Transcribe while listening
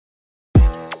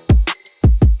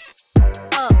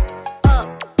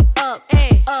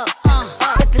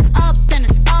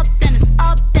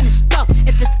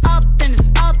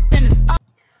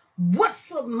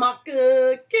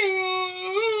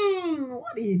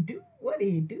do, what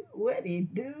he do, what he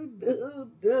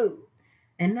do.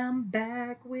 And I'm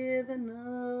back with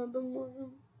another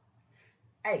one.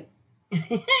 Hey.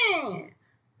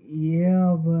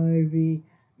 Yeah, baby.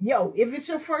 Yo, if it's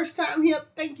your first time here,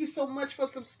 thank you so much for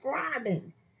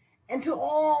subscribing. And to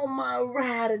all my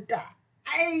ride or die,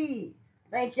 hey,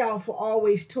 thank y'all for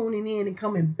always tuning in and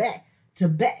coming back to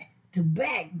back,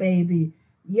 baby.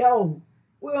 Yo,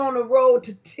 we're on the road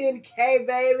to 10K,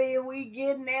 baby. We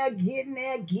getting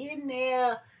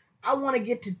there. I want to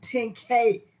get to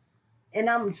 10K, and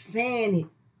I'm saying it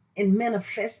and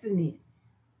manifesting it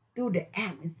through the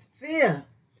atmosphere.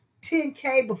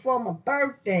 10K before my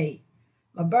birthday.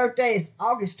 My birthday is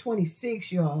August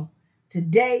 26th, y'all.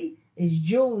 Today is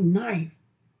June 9th.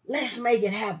 Let's make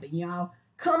it happen, y'all.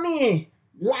 Come in,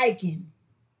 liking,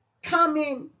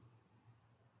 comment,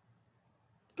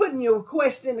 putting your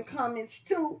request in the comments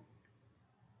too.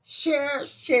 Share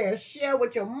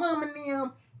with your mama and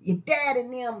them, your dad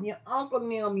and them, your uncle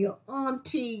and them, your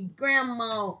auntie,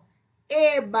 grandma,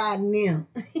 everybody and them.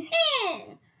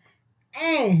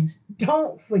 And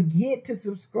don't forget to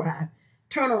subscribe.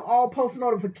 Turn on all post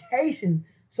notifications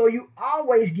so you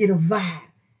always get a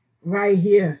vibe right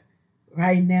here,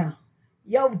 right now.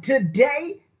 Yo,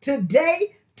 today,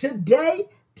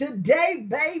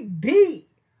 baby,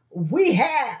 we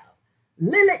have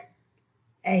Liliac.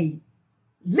 Hey,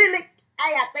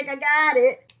 I think I got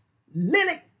it.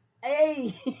 Liliac.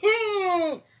 Hey,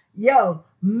 yo,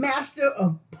 Master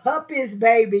of Puppets,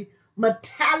 baby.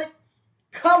 Metallic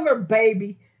cover,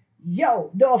 baby.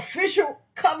 Yo, the official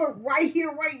cover right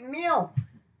here, right now.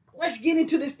 Let's get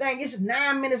into this thing. It's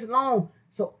 9 minutes long.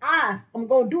 So I am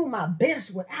going to do my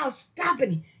best without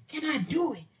stopping it. Can I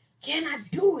do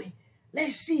it?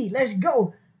 Let's see. Let's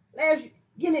go. Let's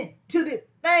get into the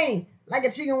thing. Like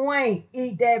a chicken wing.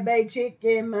 Eat that baked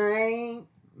chicken, man.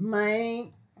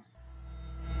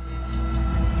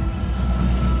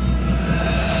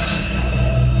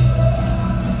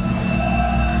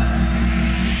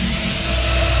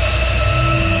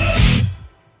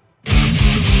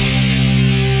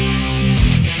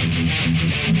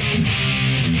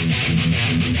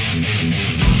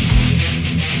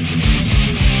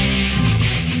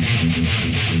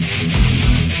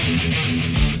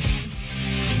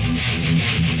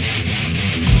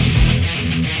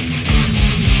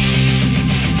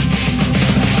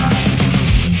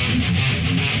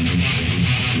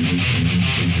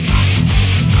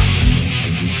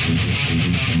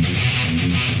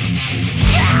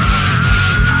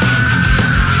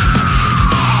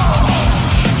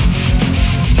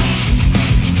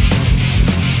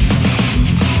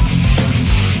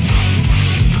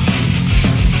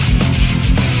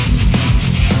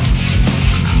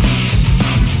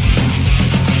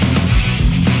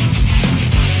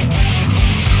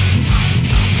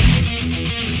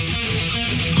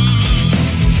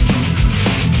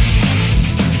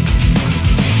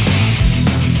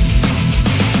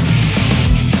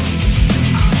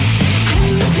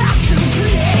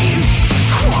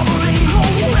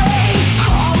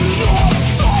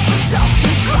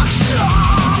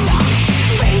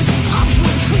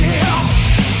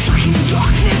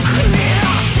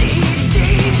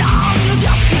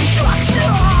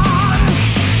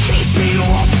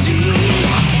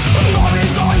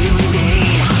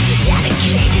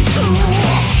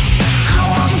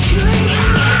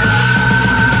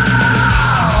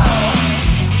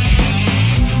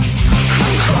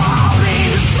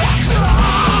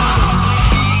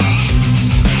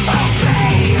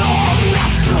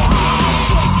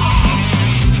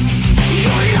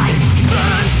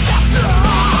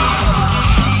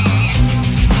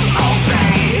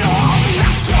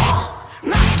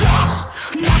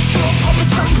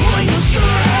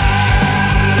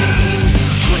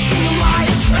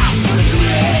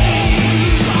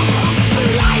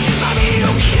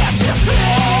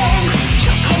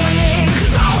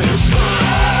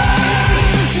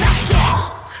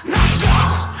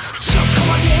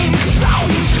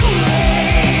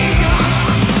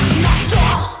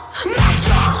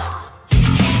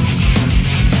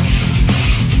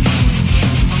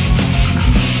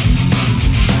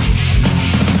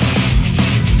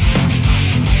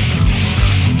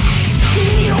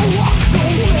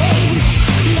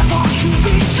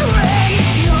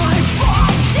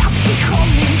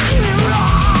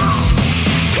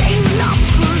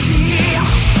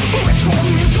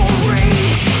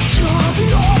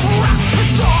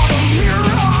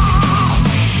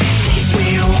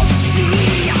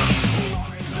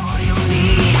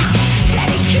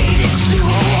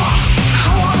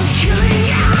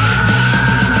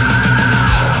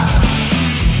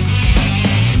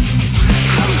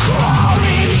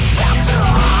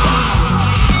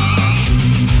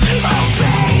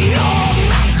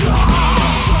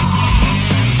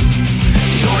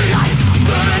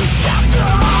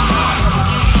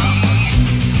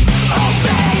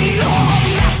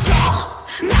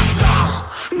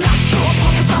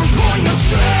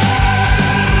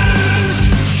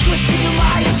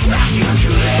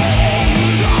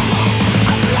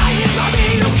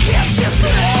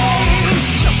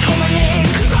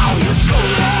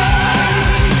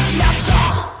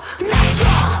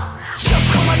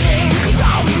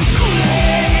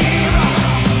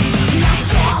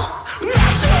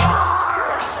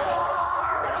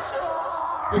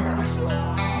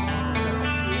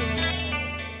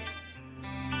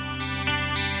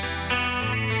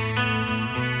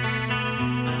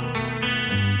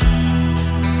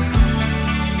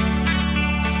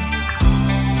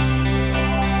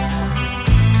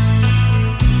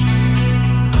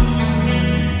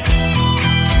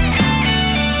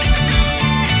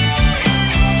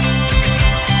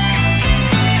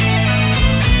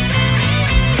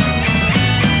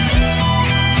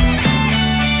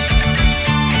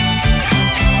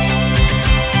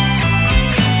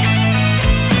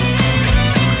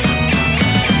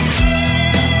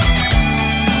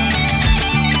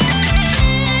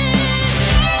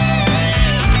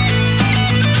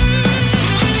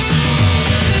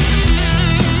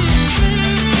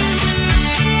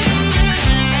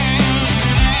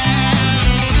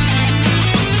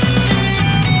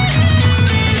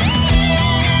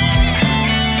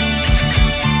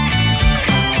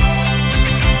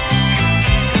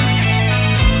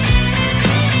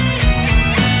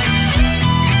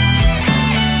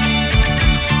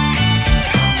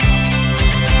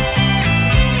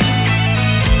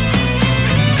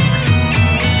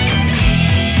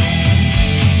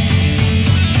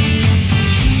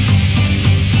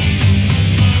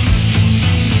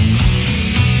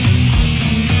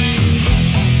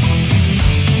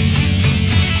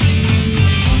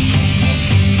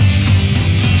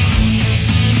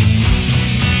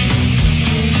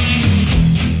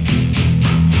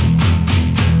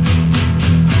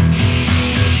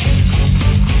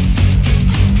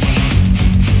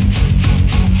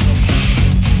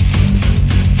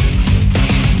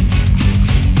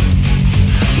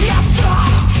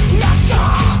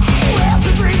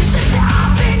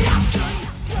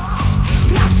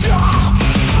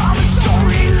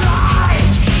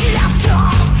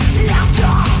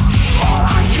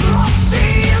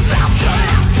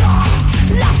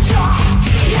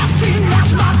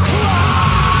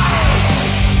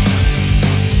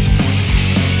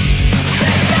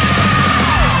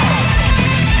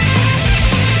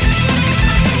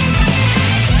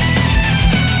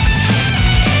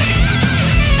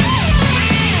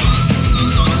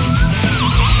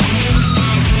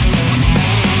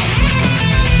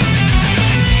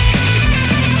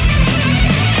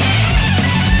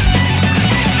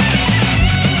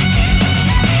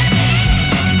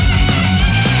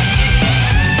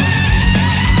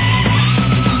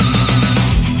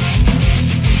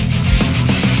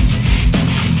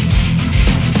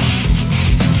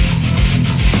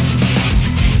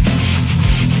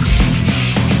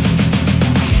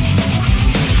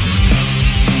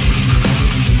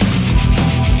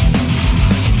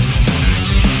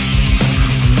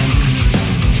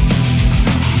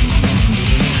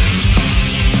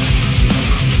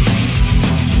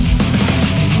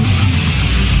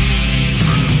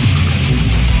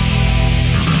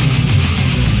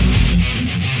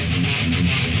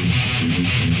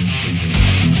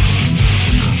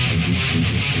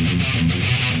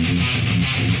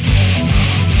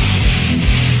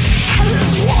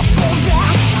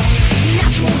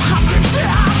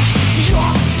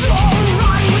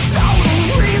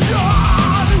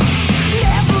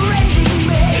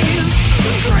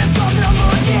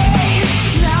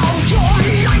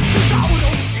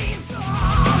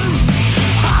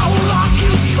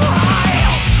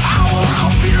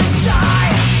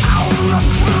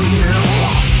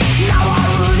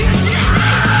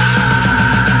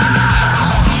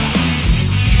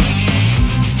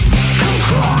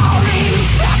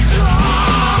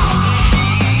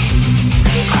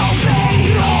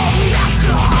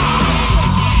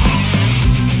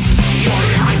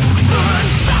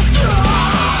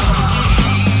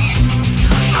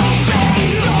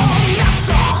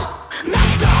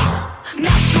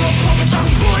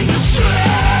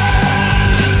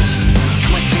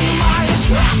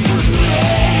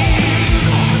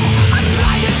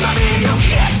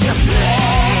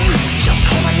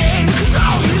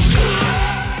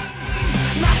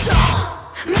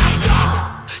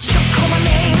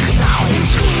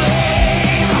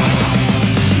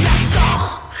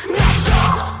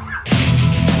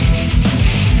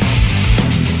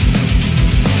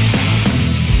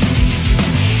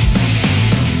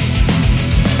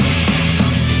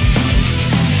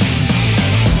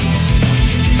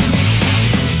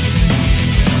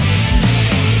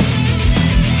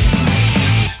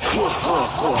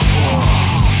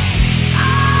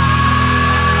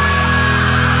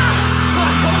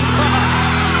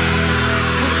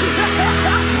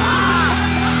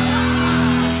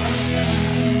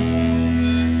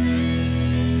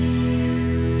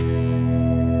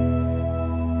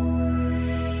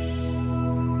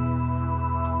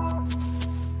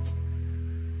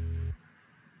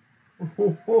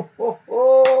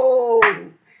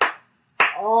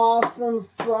 Awesome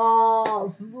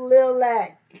sauce,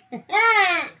 Liliac.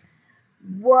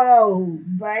 Whoa,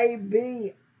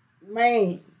 baby.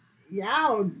 Man,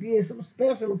 y'all did some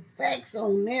special effects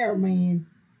on there, man.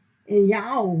 And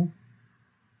y'all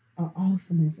are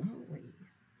awesome as always.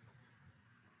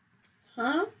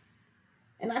 Huh?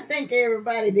 And I thank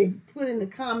everybody that put in the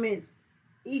comments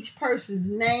each person's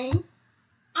name.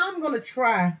 I'm going to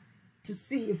try to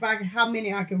see if I can, how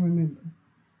many I can remember.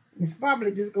 It's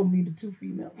probably just going to be the two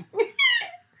females.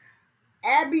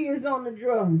 Abby is on the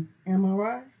drums. Am I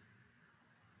right?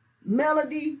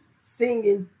 Melody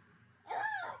singing.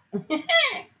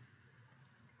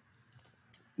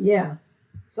 Yeah.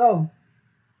 So,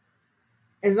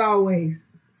 as always,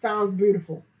 sounds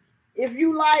beautiful. If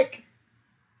you like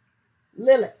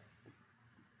Liliac,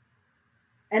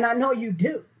 and I know you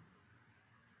do,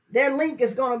 their link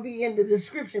is going to be in the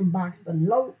description box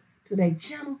below to their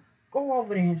channel. Go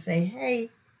over there and say, hey,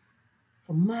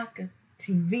 Famaca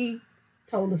TV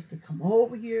told us to come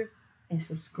over here and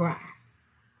subscribe.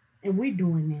 And we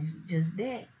doing this, just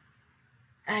that.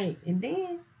 Hey, and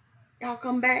then y'all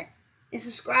come back and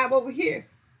subscribe over here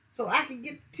so I can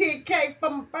get 10K for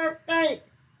my birthday.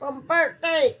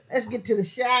 Let's get to the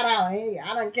shout out. Hey,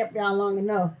 I done kept y'all long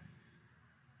enough.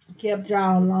 Kept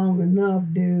y'all long enough,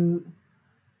 dude.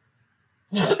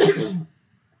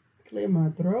 Clear my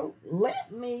throat.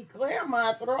 Let me clear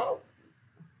my throat.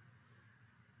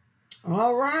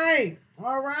 All right.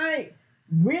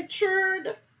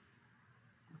 Richard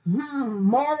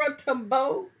Mora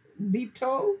Tambo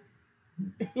Bito.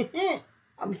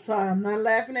 I'm sorry, I'm not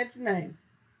laughing at your name.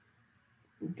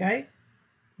 Okay?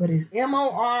 But it's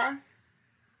MORABTIO.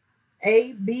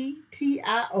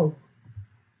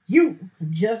 You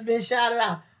just been shouted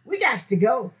out. We got to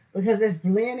go because there's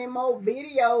plenty more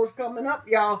videos coming up,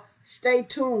 y'all. Stay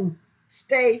tuned.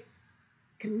 Stay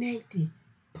connected.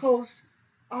 Post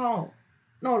all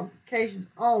notifications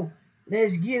on.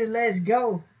 Let's get it. Let's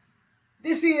go.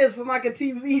 This is Famaca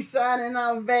TV signing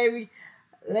off, baby.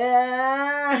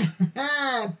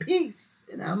 Peace.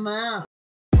 And I'm out.